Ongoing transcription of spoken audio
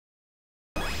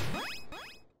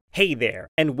Hey there,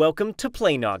 and welcome to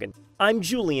Play Noggin. I'm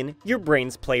Julian, your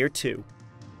brains player 2.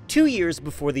 2 years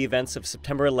before the events of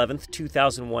September 11th,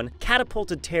 2001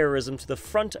 catapulted terrorism to the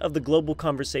front of the global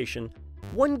conversation,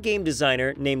 one game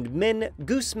designer named Min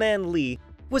Gooseman Lee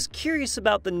was curious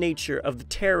about the nature of the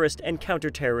terrorist and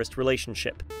counter-terrorist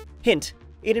relationship. Hint,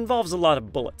 it involves a lot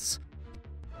of bullets.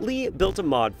 Lee built a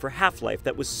mod for Half-Life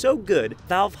that was so good,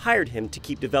 Valve hired him to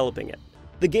keep developing it.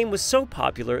 The game was so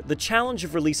popular, the challenge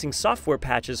of releasing software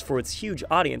patches for its huge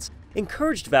audience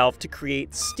encouraged Valve to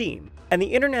create Steam, and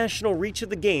the international reach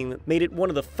of the game made it one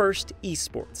of the first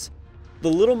esports. The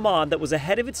little mod that was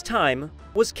ahead of its time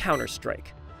was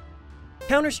Counter-Strike.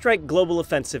 Counter-Strike Global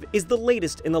Offensive is the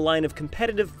latest in the line of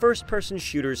competitive first-person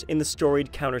shooters in the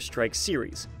storied Counter-Strike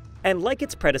series, and like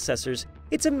its predecessors,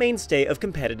 it's a mainstay of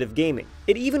competitive gaming.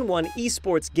 It even won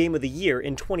Esports Game of the Year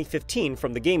in 2015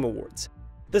 from the Game Awards.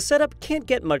 The setup can't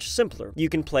get much simpler. You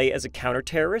can play as a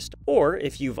counter-terrorist, or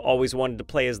if you've always wanted to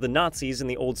play as the Nazis in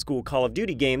the old-school Call of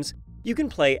Duty games, you can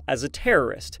play as a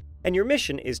terrorist, and your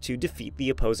mission is to defeat the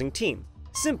opposing team.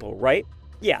 Simple, right?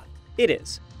 Yeah, it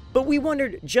is. But we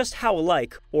wondered just how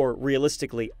alike, or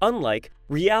realistically unlike,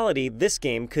 reality this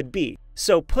game could be.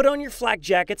 So put on your flak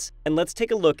jackets, and let's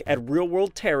take a look at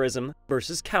real-world terrorism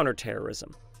versus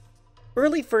counter-terrorism.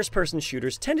 Early first-person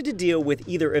shooters tended to deal with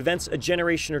either events a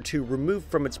generation or two removed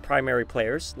from its primary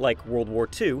players, like World War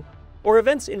II, or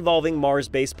events involving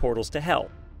Mars-based portals to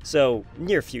hell. So,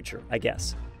 near future, I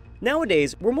guess.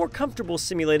 Nowadays, we're more comfortable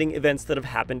simulating events that have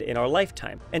happened in our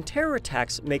lifetime, and terror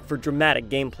attacks make for dramatic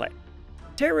gameplay.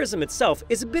 Terrorism itself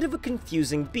is a bit of a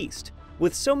confusing beast.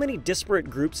 With so many disparate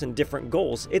groups and different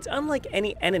goals, it's unlike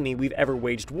any enemy we've ever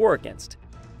waged war against.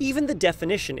 Even the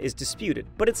definition is disputed,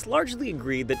 but it's largely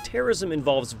agreed that terrorism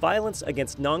involves violence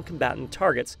against non-combatant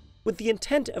targets with the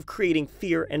intent of creating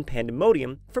fear and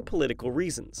pandemonium for political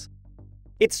reasons.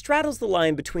 It straddles the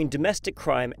line between domestic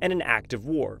crime and an act of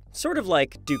war, sort of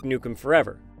like Duke Nukem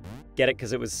Forever. Get it?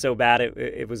 Because it was so bad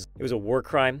it was a war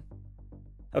crime?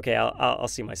 Okay, I'll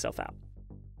see myself out.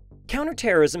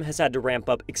 Counterterrorism has had to ramp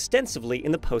up extensively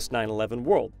in the post-9/11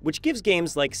 world, which gives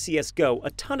games like CSGO a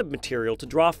ton of material to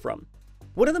draw from.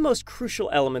 One of the most crucial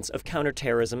elements of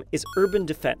counterterrorism is urban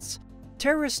defense.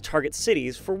 Terrorists target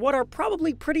cities for what are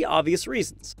probably pretty obvious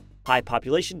reasons: high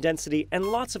population density and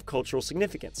lots of cultural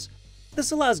significance.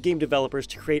 This allows game developers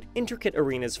to create intricate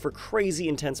arenas for crazy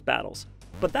intense battles,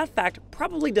 but that fact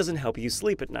probably doesn't help you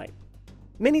sleep at night.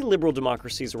 Many liberal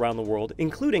democracies around the world,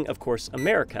 including, of course,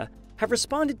 America, have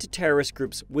responded to terrorist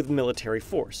groups with military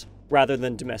force, rather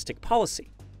than domestic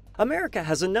policy. America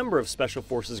has a number of special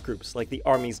forces groups like the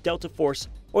Army's Delta Force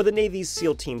or the Navy's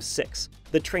SEAL Team 6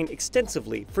 that train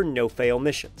extensively for no-fail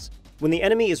missions. When the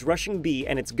enemy is rushing B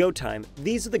and it's go time,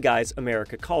 these are the guys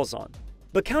America calls on.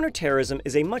 But counterterrorism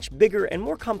is a much bigger and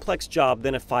more complex job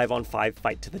than a 5-on-5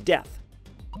 fight to the death.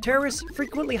 Terrorists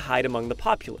frequently hide among the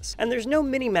populace, and there's no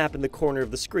mini-map in the corner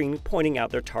of the screen pointing out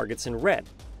their targets in red.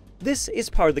 This is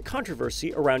part of the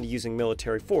controversy around using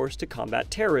military force to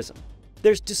combat terrorism.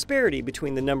 There's disparity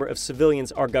between the number of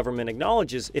civilians our government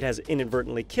acknowledges it has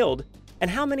inadvertently killed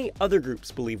and how many other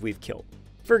groups believe we've killed.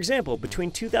 For example, between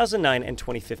 2009 and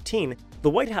 2015, the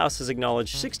White House has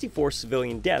acknowledged 64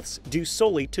 civilian deaths due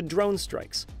solely to drone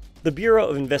strikes. The Bureau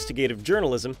of Investigative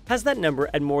Journalism has that number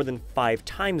at more than 5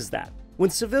 times that.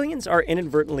 When civilians are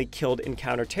inadvertently killed in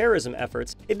counterterrorism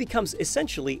efforts, it becomes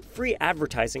essentially free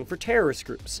advertising for terrorist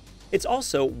groups. It's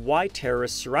also why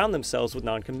terrorists surround themselves with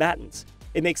non-combatants.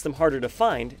 It makes them harder to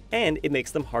find, and it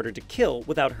makes them harder to kill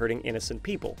without hurting innocent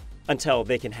people, until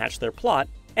they can hatch their plot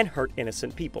and hurt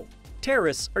innocent people.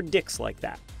 Terrorists are dicks like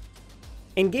that.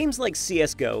 In games like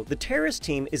CSGO, the terrorist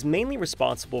team is mainly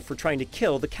responsible for trying to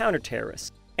kill the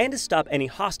counter-terrorists, and to stop any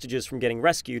hostages from getting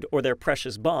rescued or their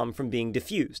precious bomb from being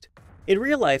defused. In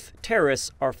real life, terrorists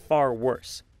are far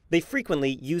worse. They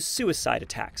frequently use suicide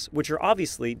attacks, which are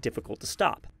obviously difficult to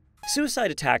stop. Suicide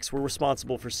attacks were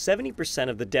responsible for 70%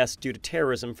 of the deaths due to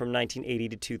terrorism from 1980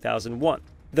 to 2001,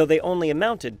 though they only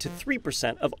amounted to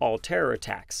 3% of all terror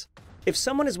attacks. If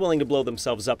someone is willing to blow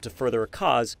themselves up to further a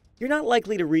cause, you're not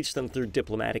likely to reach them through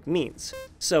diplomatic means.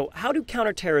 So, how do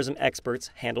counterterrorism experts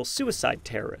handle suicide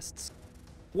terrorists?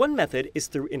 One method is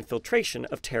through infiltration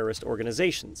of terrorist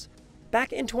organizations.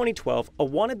 Back in 2012, a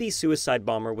wannabe suicide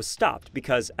bomber was stopped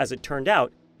because, as it turned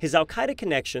out, his Al-Qaeda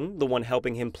connection, the one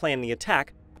helping him plan the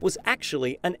attack, was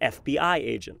actually an FBI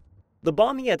agent. The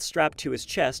bomb he had strapped to his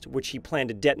chest, which he planned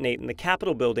to detonate in the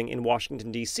Capitol building in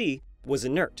Washington, D.C., was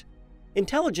inert.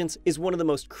 Intelligence is one of the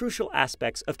most crucial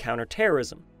aspects of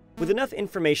counterterrorism. With enough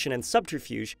information and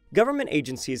subterfuge, government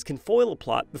agencies can foil a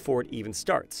plot before it even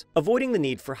starts, avoiding the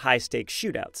need for high-stakes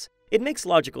shootouts. It makes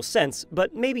logical sense,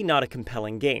 but maybe not a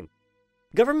compelling game.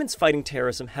 Governments fighting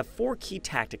terrorism have 4 key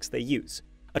tactics they use: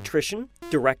 attrition,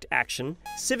 direct action,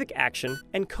 civic action,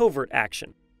 and covert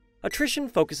action. Attrition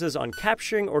focuses on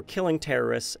capturing or killing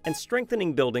terrorists and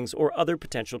strengthening buildings or other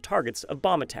potential targets of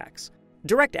bomb attacks.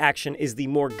 Direct action is the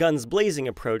more guns-blazing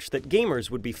approach that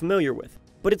gamers would be familiar with,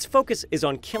 but its focus is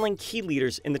on killing key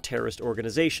leaders in the terrorist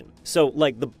organization, so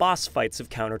like the boss fights of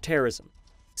counter-terrorism.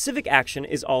 Civic action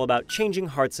is all about changing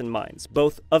hearts and minds,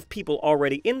 both of people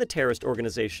already in the terrorist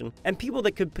organization and people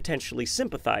that could potentially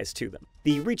sympathize to them,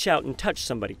 the reach out and touch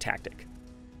somebody tactic.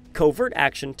 Covert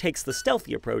action takes the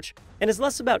stealthy approach and is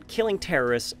less about killing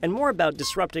terrorists and more about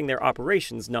disrupting their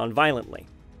operations non-violently.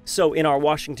 So in our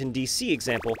Washington, D.C.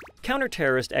 example,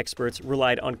 counter-terrorist experts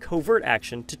relied on covert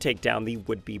action to take down the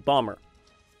would-be bomber.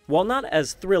 While not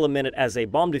as thrill-a-minute as a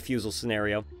bomb defusal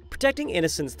scenario, protecting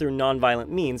innocents through non-violent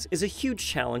means is a huge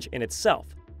challenge in itself.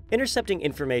 Intercepting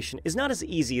information is not as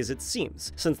easy as it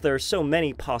seems, since there are so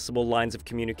many possible lines of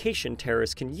communication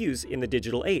terrorists can use in the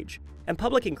digital age, and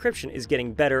public encryption is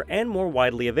getting better and more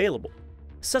widely available.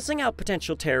 Sussing out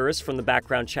potential terrorists from the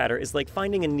background chatter is like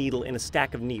finding a needle in a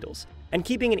stack of needles, and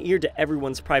keeping an ear to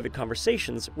everyone's private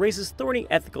conversations raises thorny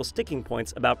ethical sticking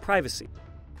points about privacy.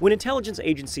 When intelligence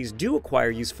agencies do acquire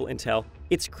useful intel,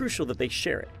 it's crucial that they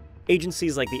share it.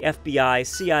 Agencies like the FBI,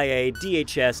 CIA,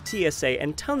 DHS, TSA,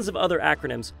 and tons of other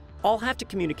acronyms all have to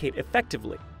communicate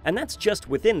effectively, and that's just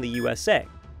within the USA.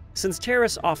 Since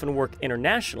terrorists often work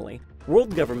internationally,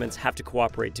 world governments have to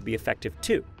cooperate to be effective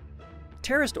too.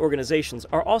 Terrorist organizations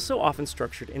are also often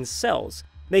structured in cells,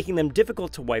 making them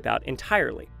difficult to wipe out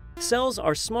entirely. Cells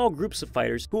are small groups of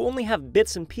fighters who only have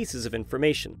bits and pieces of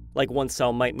information, like one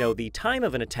cell might know the time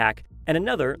of an attack and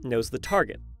another knows the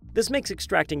target. This makes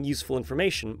extracting useful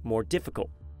information more difficult.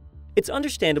 It's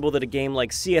understandable that a game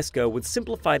like CSGO would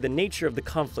simplify the nature of the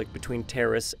conflict between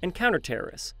terrorists and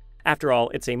counter-terrorists. After all,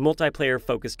 it's a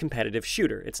multiplayer-focused competitive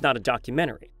shooter, it's not a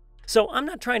documentary. So I'm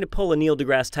not trying to pull a Neil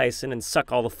deGrasse Tyson and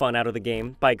suck all the fun out of the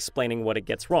game by explaining what it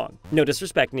gets wrong. No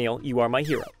disrespect, Neil, you are my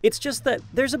hero. It's just that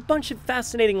there's a bunch of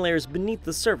fascinating layers beneath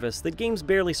the surface that games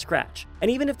barely scratch, and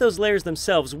even if those layers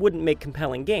themselves wouldn't make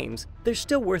compelling games, they're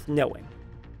still worth knowing.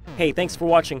 Hey, thanks for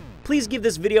watching. Please give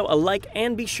this video a like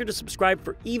and be sure to subscribe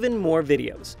for even more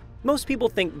videos. Most people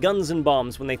think guns and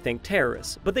bombs when they think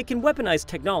terrorists, but they can weaponize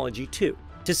technology too.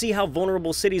 To see how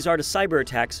vulnerable cities are to cyber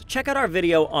attacks, check out our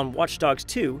video on Watch Dogs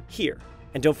 2 here.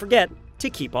 And don't forget to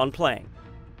keep on playing.